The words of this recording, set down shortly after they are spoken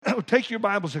take your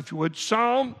Bibles, if you would.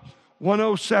 Psalm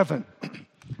 107.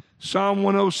 Psalm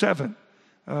 107.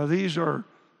 These are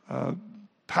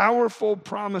powerful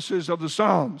promises of the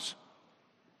Psalms.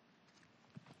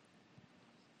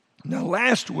 Now,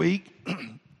 last week,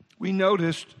 we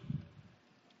noticed,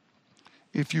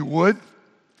 if you would,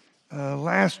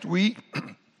 last week,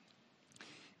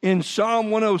 in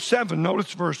Psalm 107,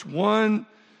 notice verse 1,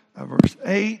 verse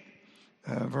 8,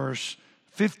 verse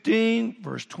 15,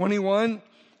 verse 21,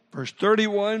 verse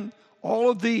 31, all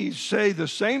of these say the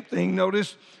same thing.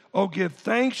 Notice, oh, give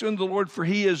thanks unto the Lord, for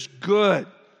he is good.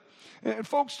 And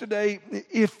folks, today,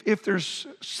 if there's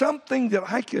something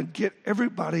that I could get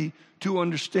everybody to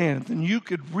understand, then you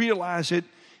could realize it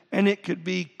and it could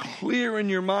be clear in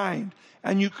your mind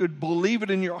and you could believe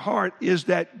it in your heart, is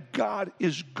that God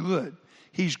is good.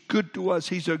 He's good to us.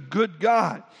 He's a good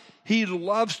God. He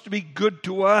loves to be good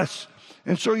to us.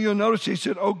 And so you'll notice he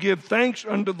said, oh, give thanks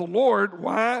unto the Lord.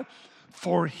 Why?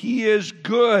 For he is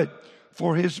good,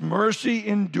 for his mercy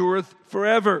endureth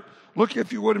forever. Look,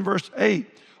 if you would, in verse 8.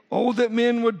 Oh, that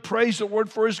men would praise the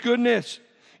Lord for his goodness.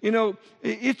 You know,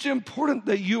 it's important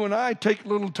that you and I take a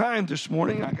little time this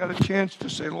morning. I got a chance to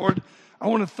say, Lord, I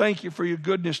want to thank you for your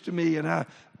goodness to me. And I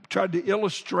tried to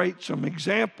illustrate some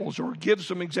examples or give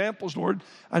some examples, Lord.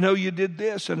 I know you did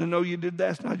this and I know you did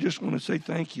that. And I just want to say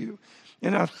thank you.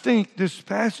 And I think this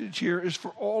passage here is for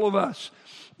all of us.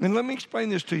 And let me explain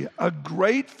this to you. A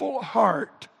grateful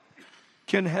heart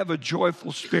can have a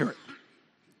joyful spirit.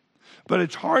 But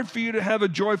it's hard for you to have a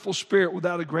joyful spirit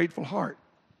without a grateful heart.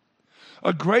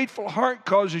 A grateful heart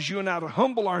causes you and I to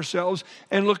humble ourselves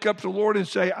and look up to the Lord and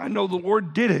say, I know the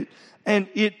Lord did it. And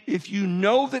if you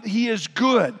know that he is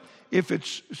good, if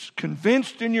it's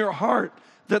convinced in your heart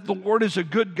that the Lord is a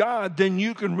good God, then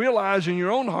you can realize in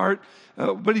your own heart,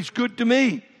 but he's good to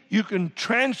me. You can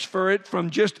transfer it from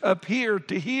just up here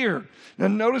to here. Now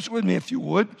notice with me, if you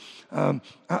would. I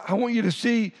want you to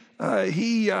see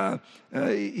he's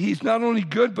not only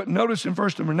good, but notice in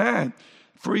verse number 9.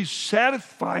 For he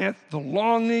satisfieth the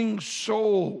longing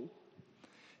soul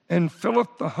and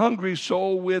filleth the hungry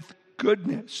soul with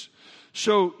goodness.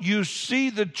 So you see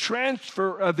the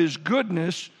transfer of his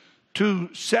goodness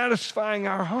to satisfying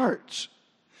our hearts.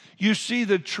 You see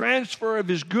the transfer of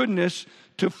his goodness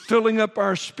to filling up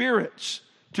our spirits,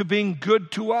 to being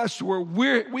good to us, where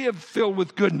we have filled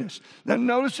with goodness. Now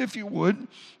notice, if you would,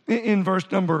 in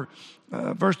verse number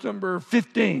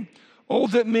 15. Oh,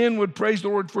 that men would praise the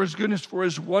Lord for his goodness, for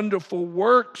his wonderful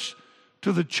works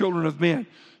to the children of men.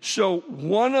 So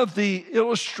one of the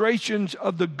illustrations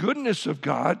of the goodness of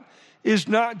God is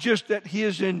not just that he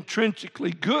is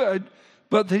intrinsically good,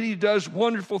 but that he does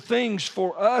wonderful things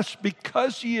for us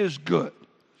because he is good.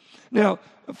 Now,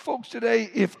 folks, today,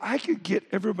 if I could get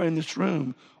everybody in this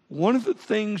room, one of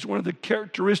the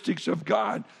characteristics of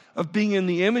God, of being in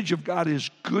the image of God, is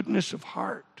goodness of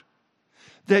heart.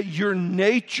 That your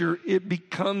nature, it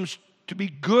becomes to be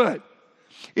good.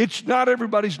 It's not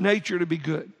everybody's nature to be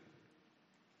good.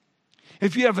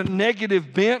 If you have a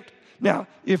negative bent, now,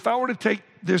 if I were to take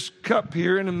this cup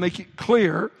here and make it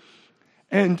clear,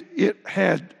 and it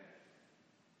had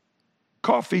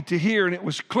coffee to here and it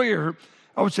was clear,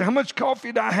 I would say, how much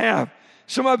coffee do I have?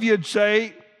 Some of you would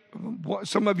say,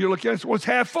 some of you look at it, well, it's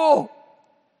half full.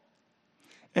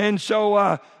 And so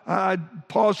I'd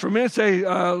pause for a minute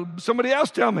and say, somebody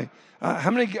else tell me,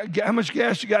 how much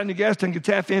gas you got in your gas tank? It's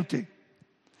half empty.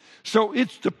 So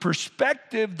it's the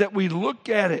perspective that we look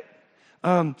at it.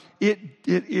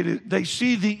 They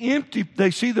see the empty,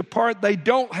 they see the part they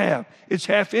don't have, it's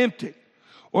half empty.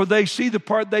 Or they see the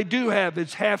part they do have,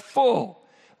 it's half full.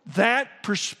 That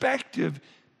perspective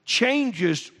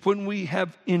changes when we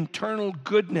have internal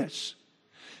goodness,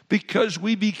 because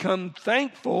we become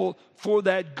thankful for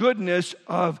that goodness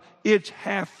of it's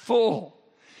half full.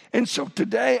 And so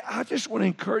today, I just want to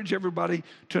encourage everybody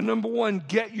to, number one,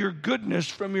 get your goodness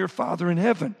from your Father in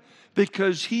heaven,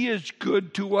 because he is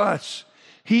good to us.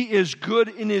 He is good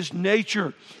in his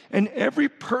nature. And every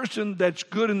person that's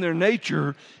good in their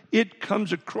nature, it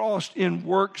comes across in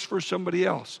works for somebody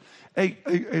else.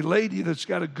 A lady that's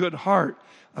got a good heart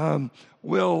my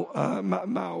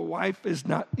wife is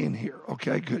not in here.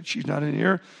 Okay, good. She's not in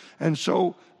here. And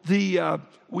so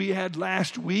we had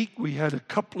last week, we had a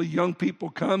couple of young people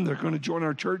come. They're going to join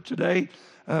our church today,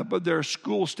 but they're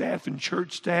school staff and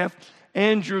church staff.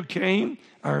 Andrew came,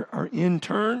 our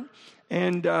intern,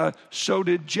 and so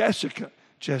did Jessica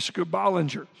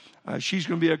Bollinger. She's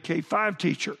going to be a K-5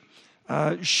 teacher.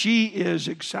 She is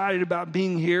excited about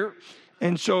being here.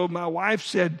 And so my wife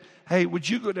said, hey, would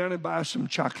you go down and buy some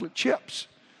chocolate chips?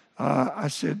 I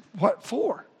said, what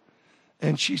for?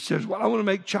 And she says, well, I want to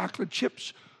make chocolate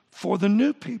chips for the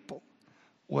new people.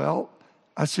 Well,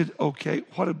 I said, okay,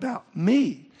 what about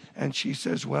me? And she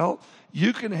says, well,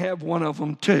 you can have one of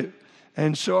them too.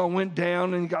 And so I went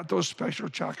down and got those special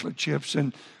chocolate chips,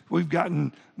 and we've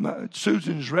gotten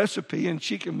Susan's recipe, and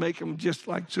she can make them just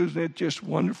like Susan. It's just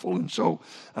wonderful. And so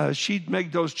she'd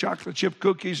make those chocolate chip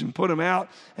cookies and put them out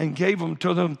and gave them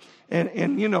to them.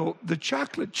 And you know, the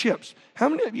chocolate chips, how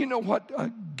many of you know what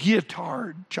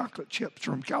Guittard chocolate chips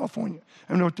from California?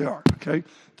 I know what they are, okay?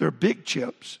 They're big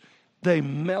chips. They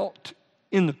melt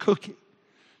in the cookie.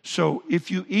 So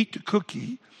if you eat the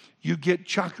cookie, you get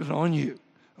chocolate on you,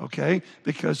 okay?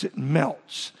 Because it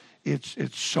melts.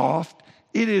 It's soft.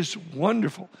 It is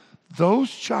wonderful.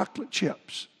 Those chocolate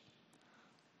chips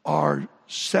are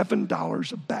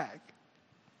 $7 a bag.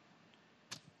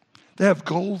 They have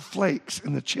gold flakes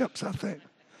in the chips, I think.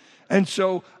 And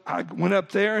so I went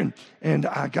up there and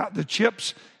I got the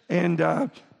chips, and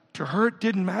to her it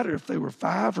didn't matter if they were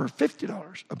 $5 or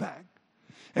 $50 a bag.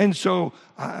 And so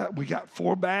we got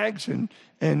 4 bags, and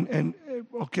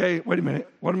okay, wait a minute.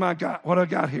 What do I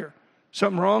got here?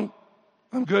 Something wrong?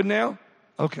 I'm good now?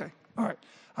 Okay, all right.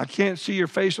 I can't see your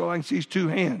face, all I can see is 2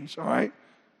 hands, all right?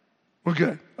 We're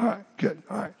good. All right, good,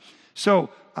 all right. So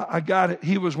I got it.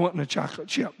 He was wanting a chocolate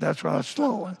chip. That's why I was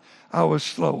slow on it. I was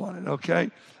slow on it,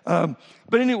 okay? But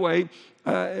anyway,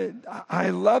 I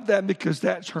love that because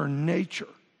that's her nature,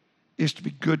 is to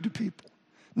be good to people.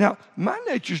 Now, my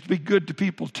nature is to be good to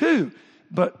people too,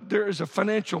 but there is a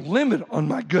financial limit on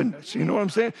my goodness. You know what I'm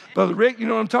saying? Brother Rick, you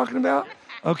know what I'm talking about?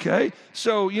 Okay,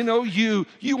 so, you know, you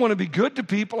want to be good to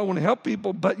people. I want to help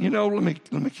people, but, you know, let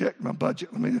me check my budget.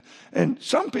 And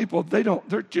some people,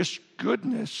 they're just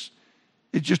goodness.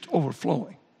 It's just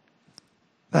overflowing.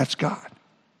 That's God.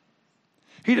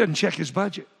 He doesn't check his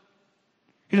budget.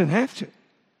 He doesn't have to.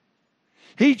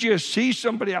 He just sees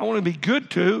somebody I want to be good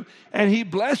to, and he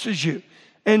blesses you.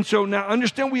 And so now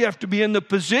understand we have to be in the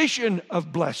position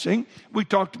of blessing. We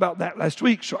talked about that last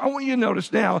week. So I want you to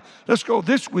notice now, let's go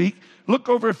this week. Look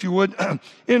over, if you would,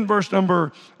 in verse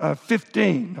number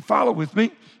 15. Now follow with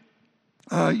me.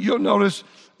 You'll notice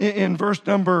in verse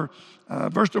number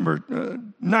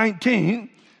 19,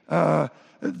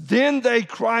 then they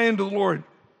cry unto the Lord.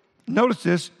 Notice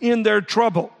this, in their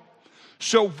trouble.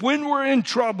 So when we're in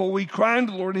trouble, we cry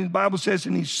unto the Lord, and the Bible says,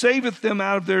 and he saveth them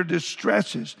out of their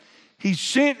distresses. He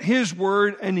sent his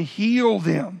word and healed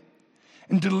them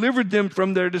and delivered them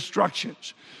from their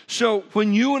destructions. So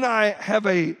when you and I have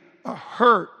a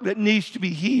hurt that needs to be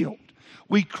healed,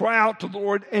 we cry out to the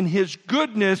Lord, and his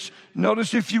goodness,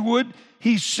 notice if you would,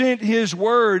 he sent his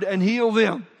word and healed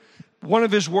them. One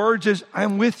of his words is,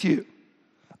 I'm with you.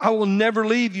 I will never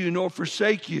leave you nor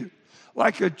forsake you.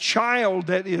 Like a child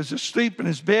that is asleep in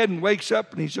his bed and wakes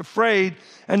up and he's afraid,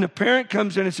 and the parent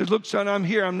comes in and says, look, son, I'm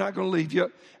here. I'm not going to leave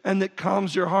you. And that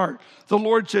calms their heart. The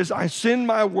Lord says, I send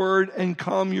my word and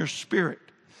calm your spirit.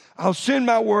 I'll send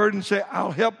my word and say,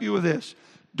 I'll help you with this.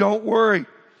 Don't worry.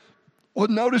 Well,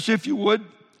 notice, if you would,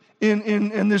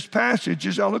 in this passage,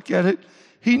 as I look at it,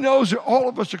 he knows that all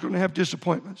of us are going to have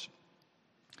disappointments.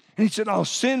 And he said, I'll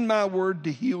send my word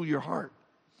to heal your heart.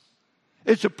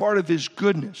 It's a part of his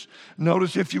goodness.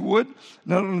 Notice, if you would,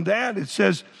 not only that, it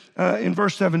says in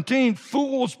verse 17,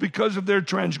 fools because of their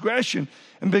transgression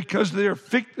and because of their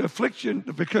affliction,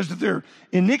 because of their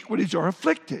iniquities are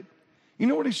afflicted. You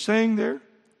know what he's saying there?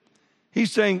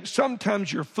 He's saying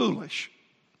sometimes you're foolish.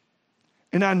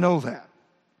 And I know that.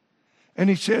 And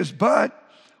he says, but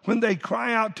when they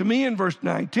cry out to me in verse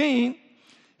 19,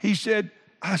 he said,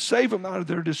 I save them out of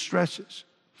their distresses.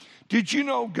 Did you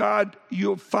know, God,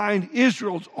 you'll find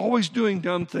Israel's always doing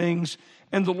dumb things,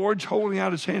 and the Lord's holding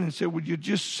out his hand and said, would you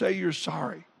just say you're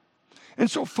sorry?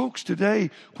 And so, folks,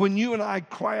 today, when you and I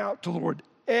cry out to the Lord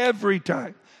every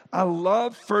time, I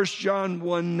love 1 John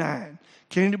 1:9.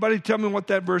 Can anybody tell me what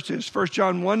that verse is? 1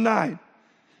 John 1:9.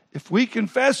 If we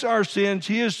confess our sins,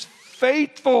 he is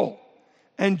faithful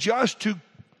and just to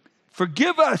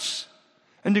forgive us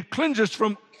and to cleanse us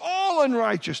from all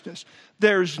unrighteousness.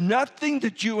 There's nothing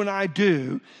that you and I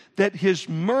do that his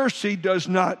mercy does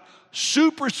not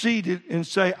supersede it and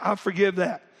say, I'll forgive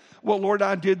that. Well, Lord,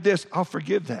 I did this. I'll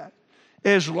forgive that.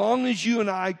 As long as you and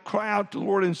I cry out to the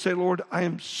Lord and say, Lord, I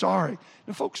am sorry.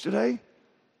 And folks, today,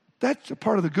 that's a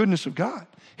part of the goodness of God.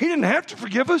 He didn't have to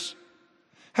forgive us.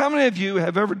 How many of you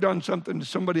have ever done something to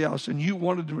somebody else and you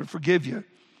wanted them to forgive you,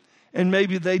 and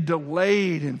maybe they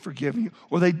delayed in forgiving you,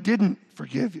 or they didn't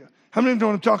forgive you? How many know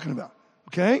what I'm talking about?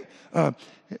 Okay?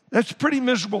 That's a pretty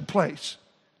miserable place.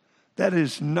 That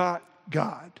is not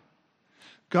God.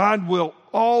 God will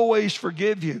always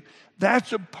forgive you.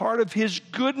 That's a part of his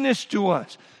goodness to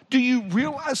us. Do you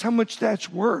realize how much that's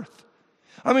worth?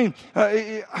 I mean,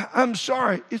 I'm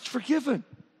sorry. It's forgiven.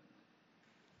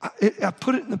 I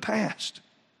put it in the past.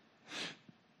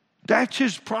 That's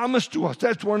his promise to us.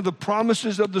 That's one of the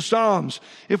promises of the Psalms.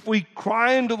 If we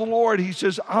cry unto the Lord, he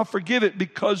says, I'll forgive it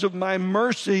because of my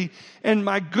mercy and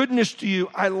my goodness to you.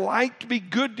 I like to be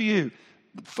good to you.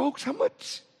 Folks, how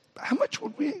much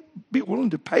would we be willing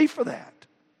to pay for that?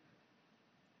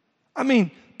 I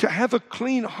mean, to have a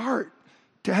clean heart,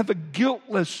 to have a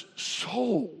guiltless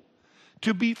soul,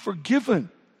 to be forgiven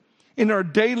in our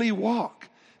daily walk.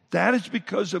 That is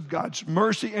because of God's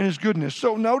mercy and his goodness.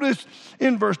 So notice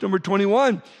in verse number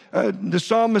 21, the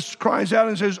psalmist cries out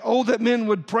and says, oh, that men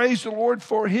would praise the Lord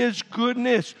for his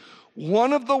goodness.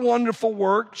 One of the wonderful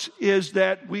works is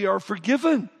that we are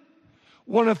forgiven.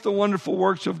 One of the wonderful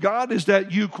works of God is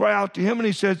that you cry out to him and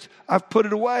he says, I've put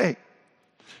it away.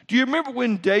 Do you remember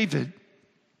when David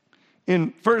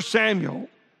in 1 Samuel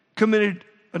committed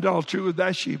adultery with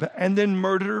Bathsheba and then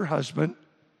murdered her husband?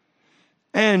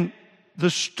 And the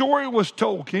story was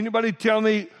told. Can anybody tell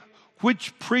me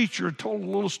which preacher told a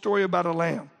little story about a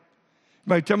lamb?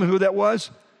 Anybody tell me who that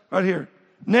was? Right here.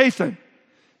 Nathan.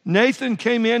 Nathan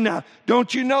came in. Now,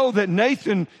 don't you know that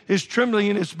Nathan is trembling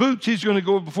in his boots? He's going to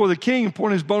go before the king and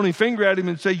point his bony finger at him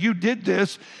and say, you did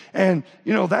this. And,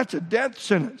 that's a death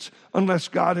sentence unless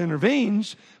God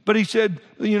intervenes. But he said,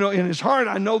 in his heart,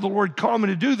 I know the Lord called me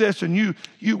to do this. And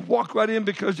you walk right in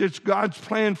because it's God's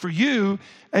plan for you.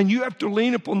 And you have to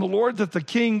lean upon the Lord that the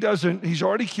king doesn't. He's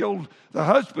already killed the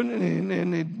husband.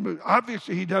 And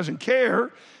obviously he doesn't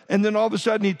care. And then all of a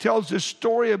sudden he tells this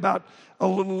story about a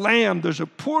little lamb. There's a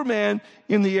poor man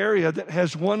in the area that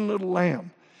has one little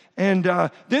lamb. And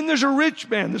then there's a rich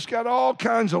man that's got all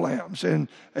kinds of lambs, and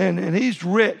he's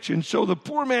rich. And so the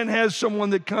poor man has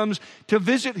someone that comes to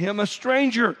visit him, a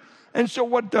stranger. And so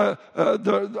what the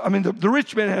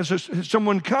rich man has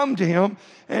someone come to him,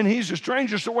 and he's a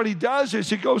stranger. So what he does is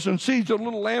he goes and sees the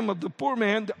little lamb of the poor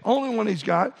man, the only one he's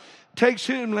got, takes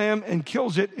his lamb and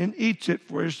kills it and eats it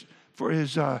for his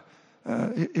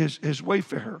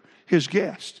wayfarer, his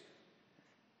guest.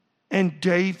 And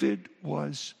David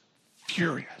was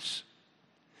furious.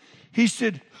 He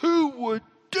said, who would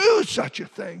do such a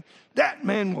thing? That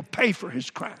man will pay for his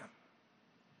crime.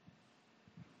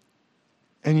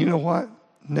 And you know what?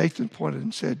 Nathan pointed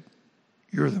and said,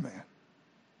 you're the man.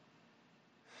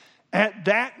 At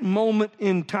that moment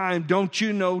in time, don't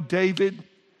you know David?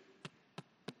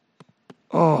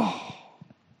 He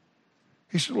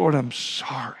said, Lord, I'm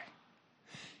sorry.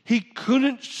 He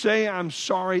couldn't say I'm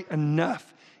sorry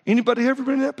enough. Anybody ever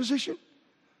been in that position?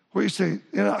 Where you say,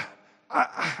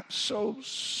 I'm so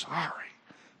sorry.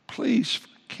 Please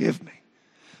forgive me.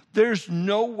 There's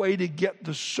no way to get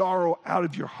the sorrow out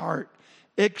of your heart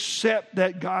except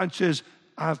that God says,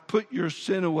 I've put your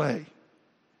sin away.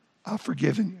 I've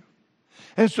forgiven you.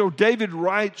 And so David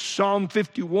writes Psalm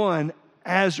 51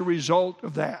 as a result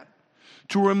of that,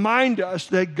 to remind us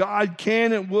that God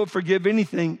can and will forgive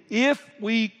anything if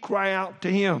we cry out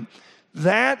to him.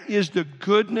 That is the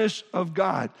goodness of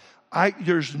God.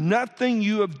 There's nothing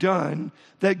you have done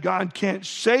that God can't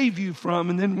save you from.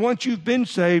 And then once you've been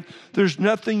saved, there's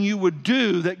nothing you would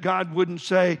do that God wouldn't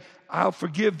say, I'll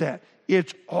forgive that.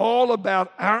 It's all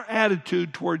about our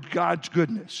attitude towards God's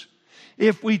goodness.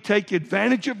 If we take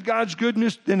advantage of God's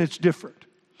goodness, then it's different.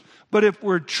 But if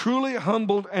we're truly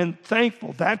humbled and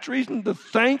thankful, that's the reason the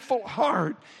thankful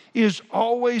heart is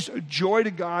always a joy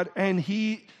to God, and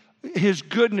his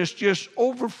goodness just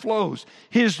overflows.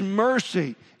 His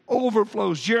mercy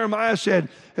overflows. Jeremiah said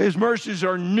his mercies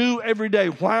are new every day.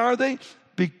 Why are they?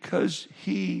 Because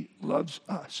he loves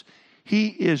us. He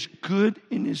is good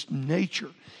in his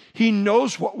nature. He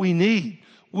knows what we need.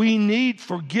 We need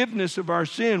forgiveness of our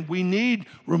sin. We need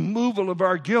removal of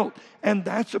our guilt. And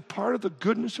that's a part of the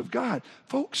goodness of God.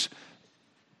 Folks,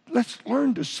 let's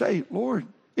learn to say, Lord,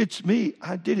 it's me.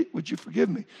 I did it. Would you forgive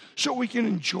me? So we can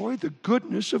enjoy the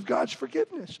goodness of God's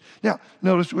forgiveness. Now,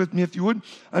 notice with me, if you would,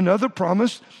 another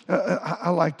promise, I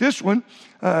like this one,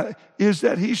 is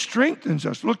that he strengthens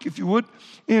us. Look, if you would,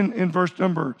 in verse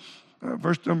number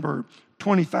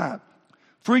 25.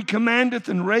 For he commandeth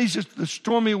and raiseth the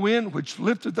stormy wind, which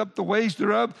lifteth up the waves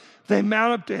thereof. They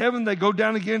mount up to heaven. They go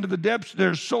down again to the depths.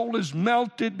 Their soul is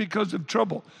melted because of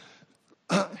trouble.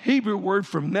 Hebrew word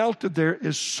for melted there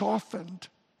is softened.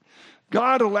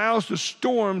 God allows the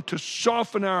storm to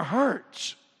soften our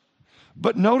hearts.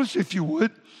 But notice, if you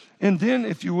would, and then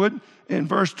if you would, in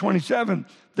verse 27,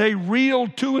 they reel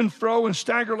to and fro and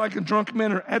stagger like a drunken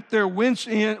man, or at their wits'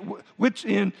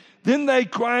 end. Then they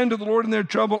cry unto the Lord in their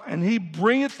trouble, and he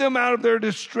bringeth them out of their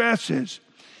distresses.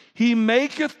 He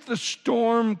maketh the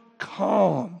storm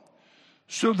calm,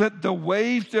 so that the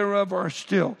waves thereof are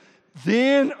still.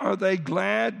 Then are they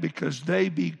glad because they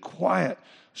be quiet.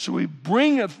 So he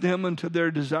bringeth them unto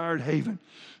their desired haven.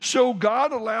 So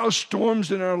God allows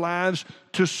storms in our lives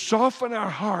to soften our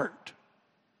heart,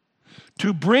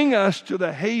 to bring us to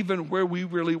the haven where we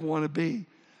really want to be.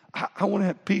 I want to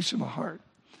have peace in my heart.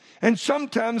 And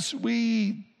sometimes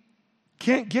we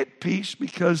can't get peace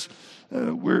because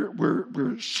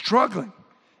we're struggling.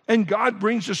 And God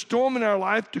brings a storm in our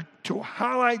life to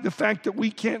highlight the fact that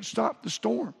we can't stop the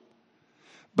storm.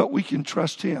 But we can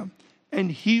trust him,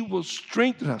 and he will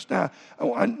strengthen us. Now,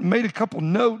 I made a couple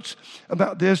notes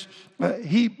about this.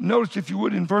 Notice, if you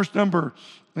would, in verse number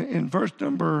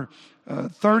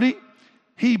 30,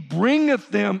 he bringeth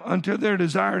them unto their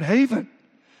desired haven.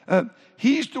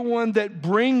 He's the one that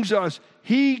brings us.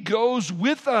 He goes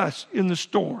with us in the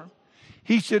storm.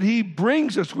 He said he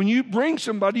brings us. When you bring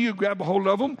somebody, you grab a hold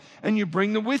of them and you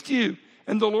bring them with you.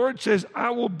 And the Lord says,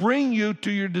 I will bring you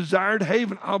to your desired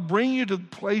haven. I'll bring you to the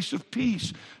place of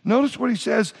peace. Notice what he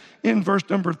says in verse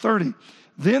number 30.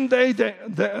 Then they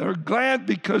are glad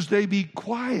because they be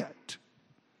quiet.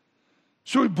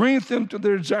 So he bringeth them to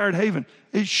their desired haven.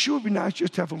 It sure would be nice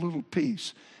just to have a little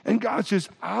peace. And God says,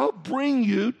 I'll bring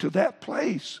you to that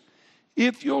place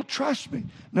if you'll trust me.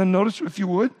 Now notice, if you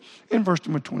would, in verse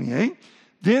number 28,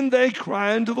 then they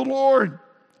cry unto the Lord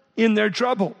in their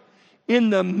trouble. In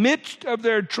the midst of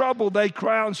their trouble, they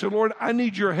cry out and say, Lord, I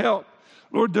need your help.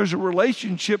 Lord, there's a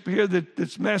relationship here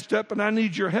that's messed up, and I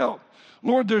need your help.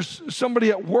 Lord, there's somebody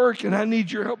at work, and I need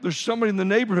your help. There's somebody in the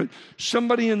neighborhood,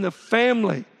 somebody in the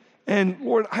family, and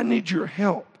Lord, I need your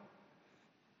help.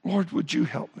 Lord, would you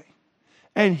help me?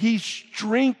 And he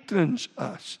strengthens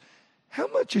us. How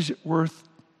much is it worth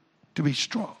to be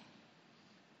strong?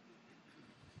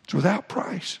 It's without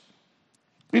price.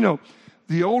 You know,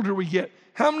 the older we get,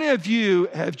 how many of you,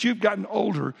 as you've gotten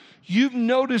older, you've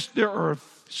noticed there are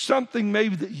something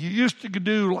maybe that you used to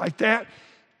do like that,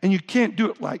 and you can't do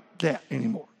it like that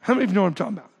anymore? How many of you know what I'm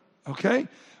talking about? Okay?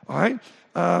 All right?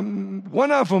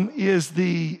 One of them is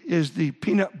the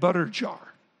peanut butter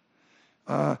jar.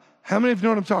 How many of you know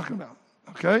what I'm talking about?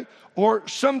 Okay? Or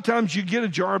sometimes you get a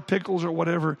jar of pickles or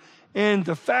whatever, and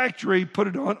the factory put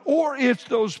it on, or it's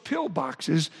those pill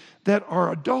boxes that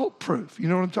are adult proof. You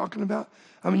know what I'm talking about?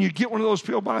 I mean, you get one of those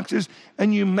pill boxes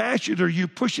and you mash it or you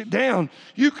push it down.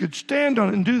 You could stand on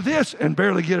it and do this and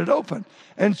barely get it open.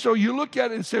 And so you look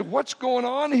at it and say, what's going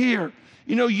on here?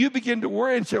 You know, you begin to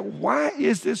worry and say, why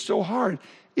is this so hard?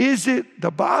 Is it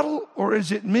the bottle or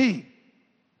is it me?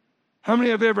 How many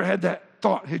have ever had that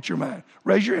thought hit your mind?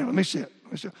 Raise your hand. Let me see it.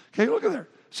 Okay, look at there.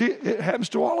 See, it happens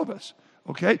to all of us.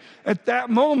 Okay? At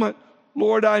that moment,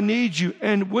 Lord, I need you.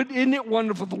 And isn't it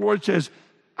wonderful? The Lord says,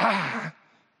 I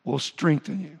will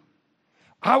strengthen you.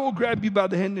 I will grab you by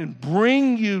the hand and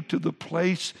bring you to the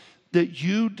place that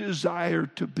you desire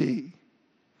to be.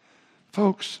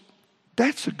 Folks,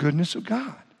 that's the goodness of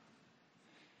God.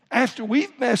 After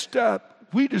we've messed up,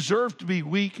 we deserve to be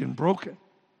weak and broken.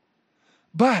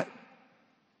 But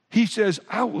he says,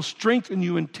 I will strengthen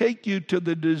you and take you to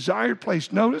the desired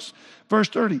place. Notice verse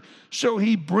 30. So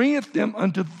he bringeth them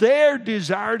unto their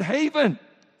desired haven.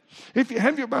 If you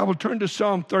have your Bible, turn to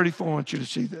Psalm 34. I want you to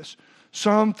see this.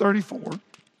 Psalm 34.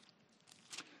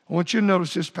 I want you to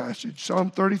notice this passage.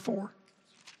 Psalm 34.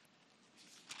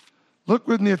 Look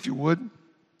with me if you would.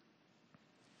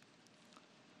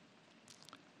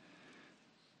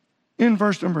 In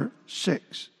verse number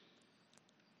 6.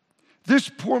 This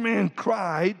poor man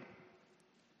cried.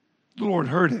 The Lord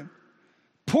heard him.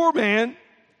 Poor man,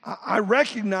 I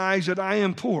recognize that I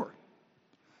am poor.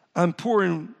 I'm poor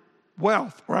in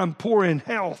wealth, or I'm poor in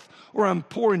health, or I'm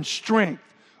poor in strength,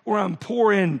 or I'm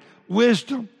poor in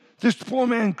wisdom. This poor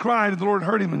man cried, and the Lord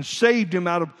heard him and saved him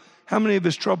out of how many of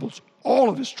his troubles? All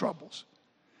of his troubles.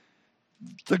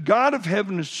 The God of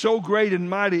heaven is so great and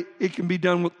mighty, it can be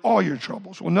done with all your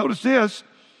troubles. Well, notice this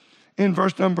in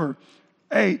verse number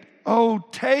 8. Oh,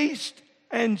 taste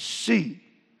and see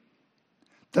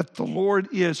that the Lord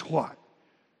is what?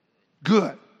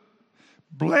 Good.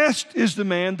 Blessed is the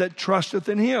man that trusteth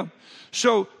in him.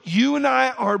 So you and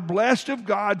I are blessed of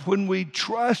God when we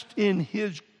trust in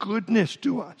his goodness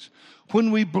to us,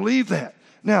 when we believe that.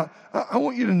 Now, I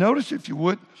want you to notice, if you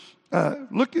would,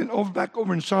 looking back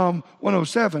over in Psalm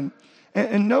 107,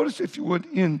 and notice, if you would,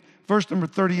 in verse number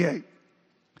 38.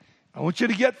 I want you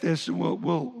to get this, and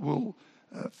we'll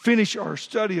finish our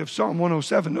study of Psalm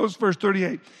 107. Notice verse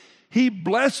 38. He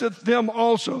blesseth them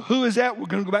also. Who is that? We're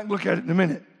going to go back and look at it in a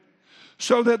minute.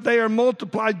 So that they are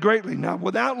multiplied greatly. Now,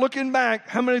 without looking back,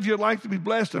 how many of you would like to be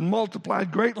blessed and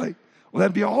multiplied greatly? Well,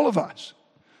 that'd be all of us.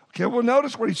 Okay, well,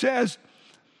 notice what he says.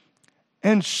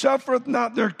 and suffereth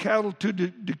not their cattle to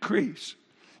decrease.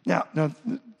 Now,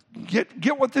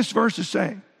 get what this verse is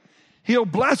saying. He'll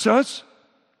bless us.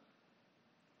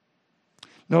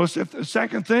 Notice if the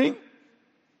second thing,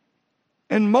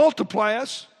 and multiply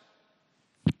us.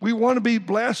 We want to be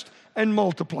blessed and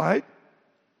multiplied.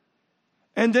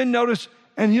 And then notice,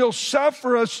 and he'll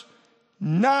suffer us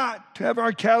not to have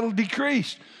our cattle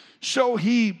decreased. So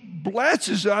he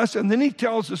blesses us, and then he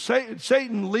tells us,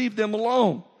 Satan, leave them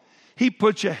alone. He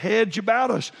puts a hedge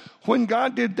about us. When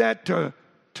God did that to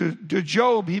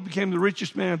Job, he became the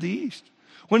richest man of the East.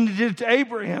 When he did it to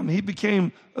Abraham, he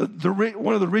became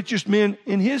one of the richest men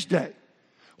in his day.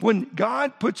 When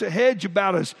God puts a hedge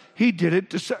about us, he did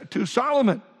it to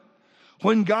Solomon.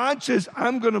 When God says,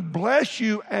 I'm going to bless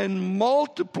you and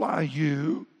multiply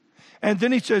you, and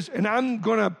then he says, and I'm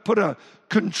going to put a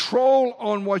control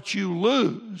on what you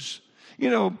lose. You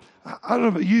know, I don't know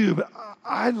about you, but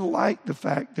I like the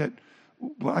fact that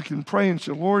I can pray and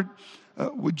say, Lord,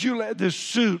 would you let this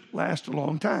suit last a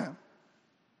long time?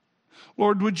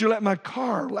 Lord, would you let my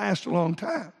car last a long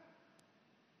time?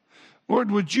 Lord,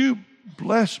 would you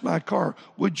bless my car?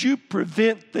 Would you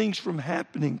prevent things from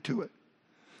happening to it?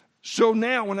 So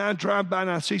now when I drive by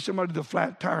and I see somebody with a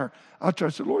flat tire, I'll try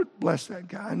to say, Lord, bless that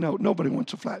guy. I know nobody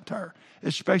wants a flat tire,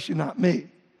 especially not me,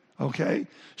 okay?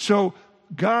 So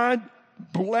God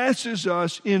blesses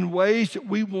us in ways that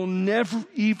we will never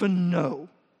even know.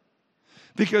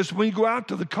 Because when you go out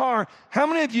to the car, how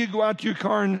many of you go out to your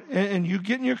car and you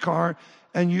get in your car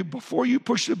and you, before you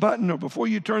push the button or before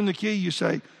you turn the key, you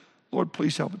say, Lord,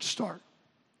 please help it to start?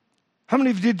 How many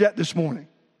of you did that this morning?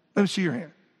 Let me see your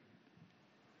hand.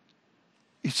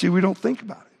 You see, we don't think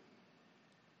about it.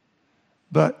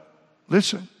 But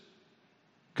listen,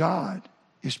 God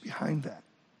is behind that.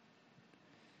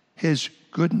 His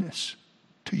goodness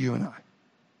to you and I.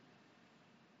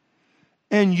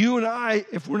 And you and I,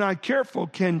 if we're not careful,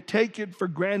 can take it for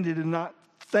granted and not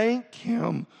thank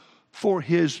him for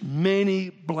his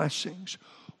many blessings,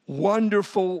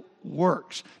 wonderful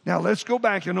works. Now let's go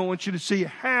back, and I want you to see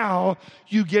how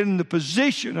you get in the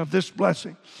position of this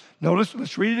blessing. Notice,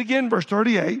 let's read it again, verse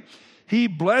 38. He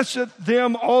blesseth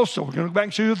them also. We're going to go back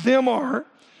and see who them are,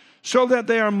 so that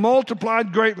they are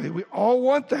multiplied greatly. We all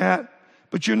want that,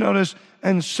 but you notice,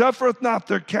 and suffereth not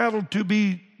their cattle to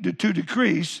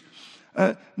decrease.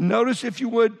 Notice, if you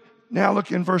would, now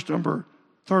look in verse number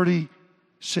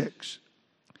 36.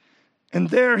 And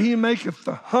there he maketh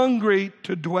the hungry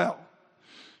to dwell.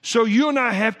 So you and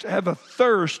I have to have a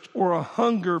thirst or a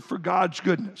hunger for God's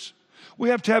goodness. We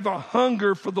have to have a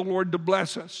hunger for the Lord to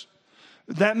bless us.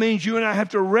 That means you and I have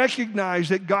to recognize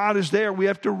that God is there. We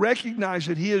have to recognize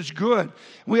that he is good.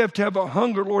 We have to have a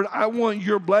hunger. Lord, I want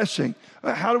your blessing.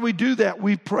 How do we do that?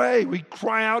 We pray. We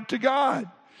cry out to God.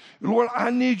 Lord, I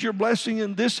need your blessing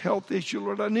in this health issue.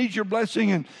 Lord, I need your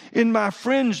blessing in my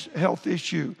friend's health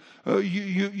issue.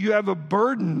 You have a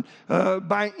burden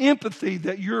by empathy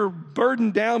that you're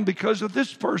burdened down because of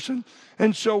this person.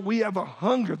 And so we have a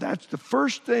hunger. That's the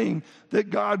first thing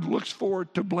that God looks for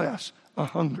to bless, a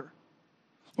hunger.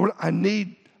 Lord, I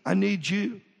need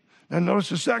you. Now notice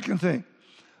the second thing.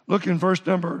 Look in verse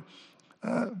number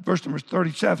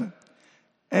 37.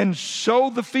 And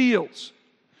sow the fields.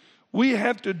 We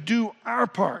have to do our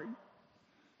part.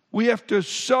 We have to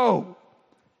sow.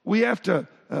 We have to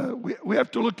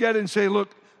look at it and say,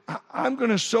 look, I'm going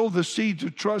to sow the seeds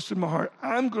of trust in my heart.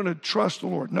 I'm going to trust the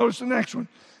Lord. Notice the next one.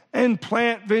 And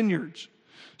plant vineyards.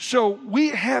 So we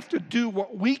have to do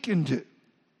what we can do.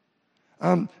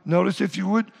 Notice, if you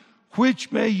would,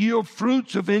 which may yield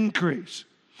fruits of increase.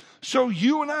 So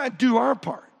you and I do our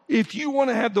part. If you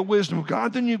want to have the wisdom of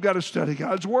God, then you've got to study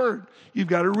God's word. You've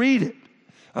got to read it.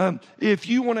 If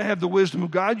you want to have the wisdom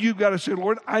of God, you've got to say,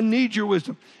 Lord, I need your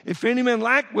wisdom. If any man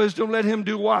lack wisdom, let him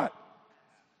do what?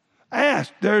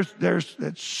 Ask. There's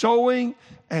that sowing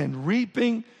and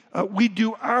reaping. We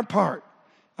do our part.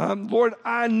 Lord,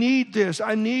 I need this.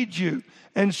 I need you.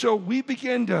 And so we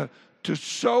begin to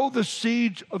sow the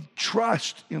seeds of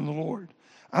trust in the Lord.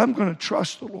 I'm going to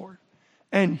trust the Lord.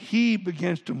 And he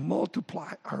begins to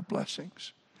multiply our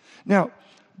blessings. Now,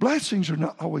 blessings are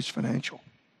not always financial.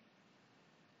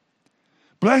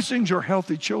 Blessings are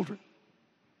healthy children,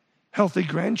 healthy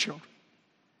grandchildren,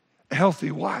 a healthy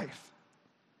wife.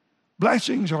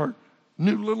 Blessings are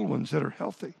new little ones that are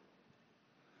healthy.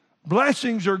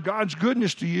 Blessings are God's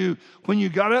goodness to you when you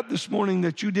got up this morning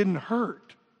that you didn't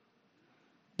hurt.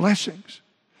 Blessings.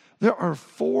 There are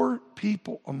 4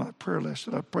 people on my prayer list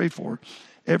that I pray for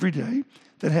every day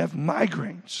that have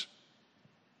migraines.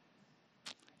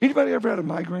 Anybody ever had a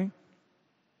migraine?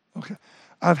 Okay.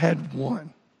 I've had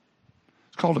one.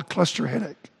 It's called a cluster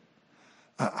headache.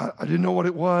 I didn't know what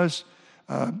it was.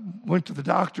 Went to the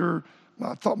doctor.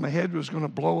 I thought my head was going to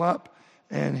blow up.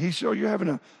 And he said, oh, you're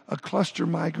having a cluster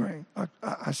migraine.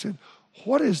 I said,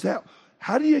 what is that?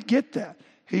 How do you get that?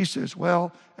 He says,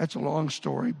 well, that's a long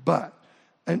story, but.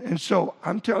 And so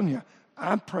I'm telling you,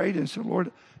 I prayed and said,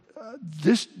 Lord,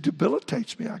 this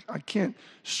debilitates me. I can't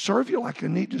serve you like I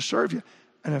need to serve you.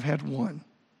 And I've had one.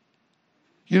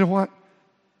 You know what?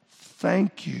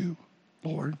 Thank you,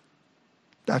 Lord.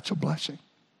 That's a blessing.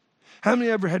 How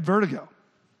many ever had vertigo?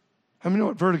 How many know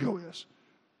what vertigo is?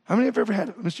 How many have ever had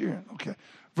it? Let me see your hand. Okay.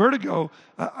 Vertigo,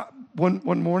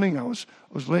 one morning I was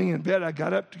laying in bed. I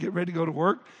got up to get ready to go to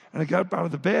work, and I got up out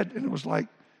of the bed, and it was like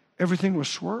everything was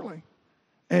swirling.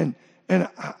 And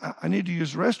I needed to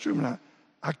use the restroom, and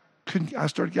I couldn't. I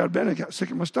started to get out of bed, and I got sick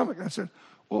in my stomach. I said,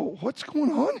 well, what's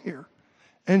going on here?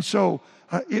 And so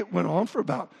it went on for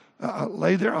about, I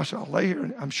lay there. I said, I'll lay here,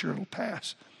 and I'm sure it'll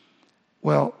pass.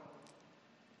 Well,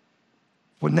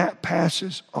 when that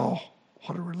passes, oh,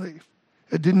 what a relief.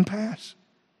 It didn't pass.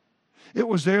 It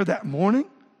was there that morning.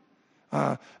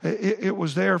 It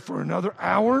was there for another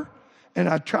hour. And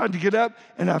I tried to get up,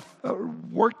 and I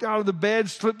worked out of the bed,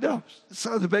 slipped down the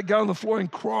side of the bed, got on the floor,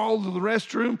 and crawled to the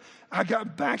restroom. I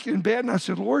got back in bed, and I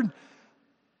said, Lord,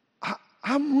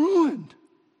 I'm ruined.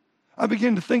 I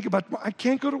began to think about, I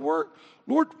can't go to work.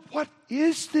 Lord, what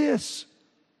is this?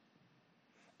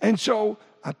 And so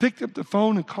I picked up the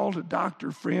phone and called a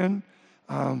doctor friend.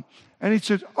 And he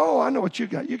said, oh, I know what you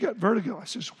got. You got vertigo. I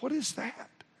said, what is that?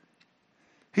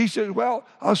 He said, well,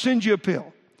 I'll send you a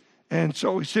pill. And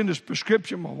so he sent us a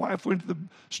prescription. My wife went to the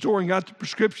store and got the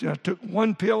prescription. I took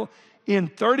one pill. In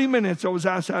 30 minutes, I was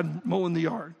outside mowing the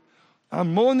yard.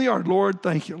 I'm mowing the yard. Lord,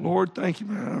 thank you. Lord, thank you,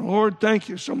 man. Lord, thank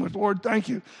you so much. Lord, thank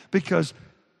you. Because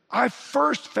I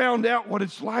first found out what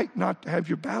it's like not to have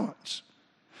your balance,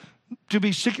 to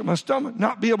be sick in my stomach,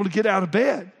 not be able to get out of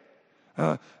bed.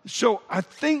 So I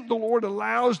think the Lord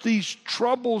allows these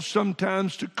troubles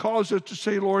sometimes to cause us to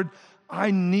say, Lord, I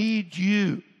need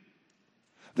you.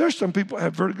 There's some people that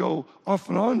have vertigo off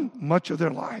and on much of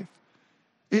their life.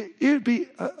 It'd be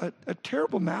a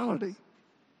terrible malady.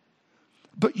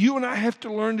 But you and I have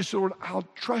to learn to say, Lord, I'll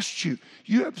trust you.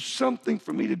 You have something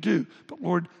for me to do. But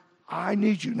Lord, I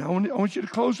need you. Now, I want you to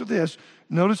close with this.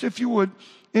 Notice, if you would,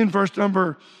 in verse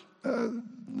number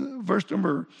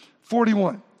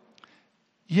 41.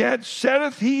 Yet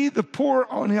setteth he the poor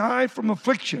on high from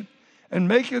affliction, and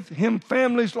maketh him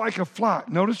families like a flock.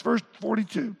 Notice verse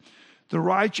 42. The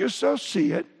righteous shall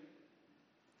see it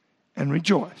and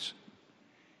rejoice,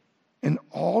 and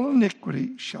all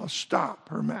iniquity shall stop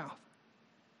her mouth.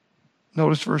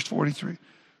 Notice verse 43.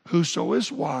 Whoso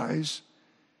is wise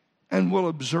and will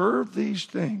observe these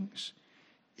things,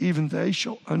 even they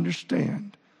shall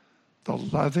understand the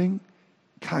loving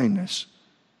kindness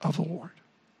of the Lord.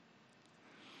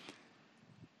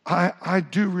 I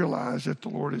do realize that the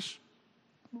Lord is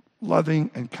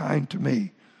loving and kind to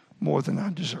me more than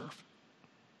I deserve.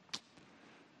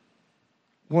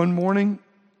 One morning,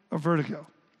 a vertigo.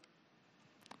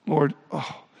 Lord,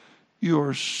 oh, you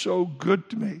are so good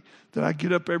to me that I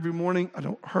get up every morning. I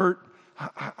don't hurt.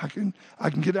 I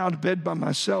can get out of bed by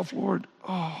myself, Lord.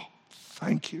 Oh,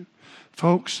 thank you.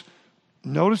 Folks,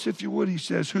 notice, if you would, he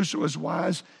says, whoso is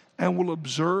wise and will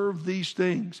observe these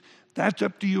things. That's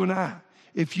up to you and I.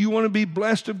 If you want to be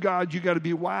blessed of God, you got to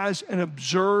be wise and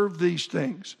observe these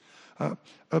things.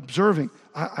 Observing.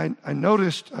 I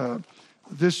noticed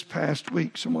this past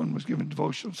week, someone was giving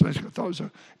devotional. I thought it was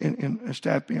in a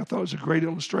staff meeting. I thought it was a great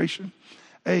illustration.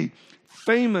 A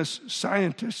famous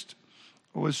scientist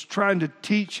was trying to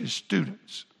teach his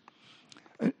students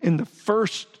in the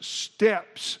first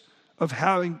steps of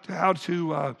how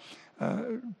to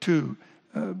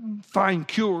find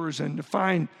cures and to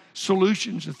find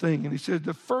solutions to things. And he said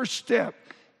the first step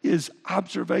is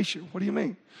observation. What do you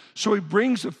mean? So he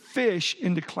brings a fish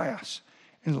into class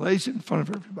and lays it in front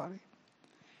of everybody.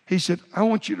 He said, I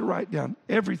want you to write down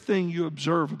everything you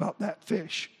observe about that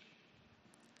fish.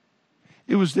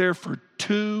 It was there for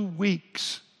 2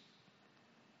 weeks.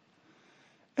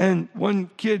 And one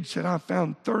kid said, I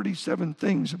found 37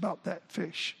 things about that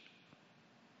fish.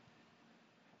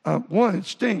 One, it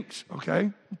stinks,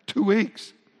 okay? 2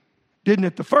 weeks. Didn't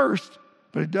at the first,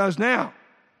 but it does now,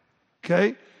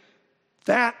 okay?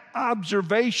 That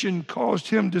observation caused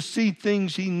him to see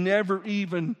things he never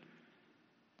even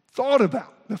thought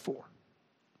about before.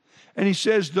 And he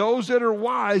says, those that are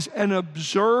wise and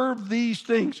observe these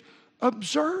things,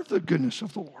 observe the goodness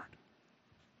of the Lord.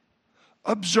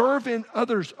 Observe in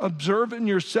others, observe in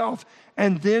yourself,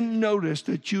 and then notice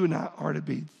that you and I are to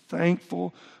be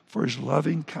thankful for his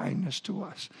loving kindness to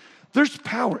us. There's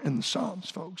power in the Psalms,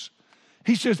 folks.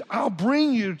 He says, I'll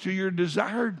bring you to your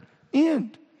desired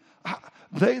end.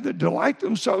 They that delight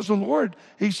themselves in the Lord,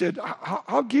 he said,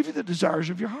 I'll give you the desires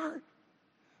of your heart.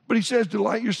 But he says,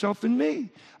 delight yourself in me.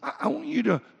 I want you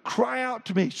to cry out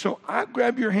to me. So I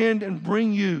grab your hand and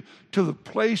bring you to the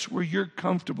place where you're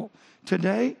comfortable.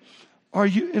 Today, are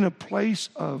you in a place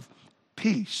of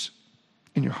peace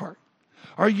in your heart?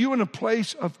 Are you in a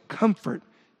place of comfort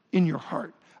in your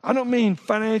heart? I don't mean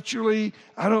financially.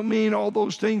 I don't mean all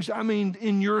those things. I mean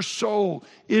in your soul,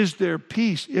 is there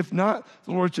peace? If not,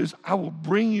 the Lord says, I will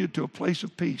bring you to a place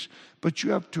of peace. But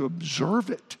you have to observe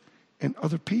it in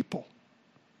other people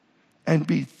and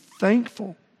be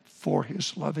thankful for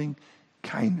his loving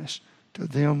kindness to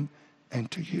them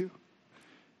and to you.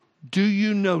 Do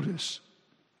you notice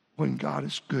when God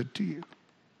is good to you?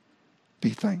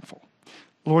 Be thankful.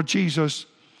 Lord Jesus,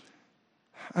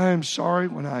 I am sorry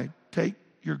when I take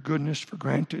your goodness for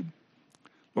granted.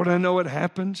 Lord, I know it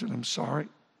happens, and I'm sorry.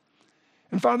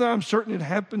 And Father, I'm certain it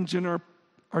happens in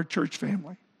our church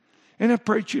family. And I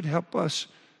pray that you'd help us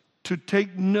to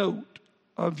take note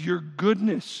of your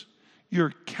goodness,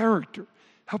 your character.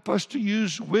 Help us to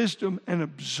use wisdom and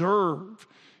observe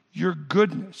your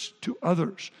goodness to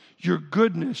others, your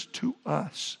goodness to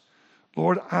us.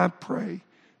 Lord, I pray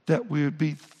that we would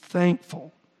be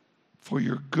thankful for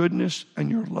your goodness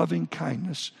and your loving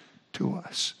kindness to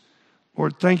us.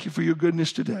 Lord, thank you for your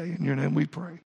goodness today. In your name we pray.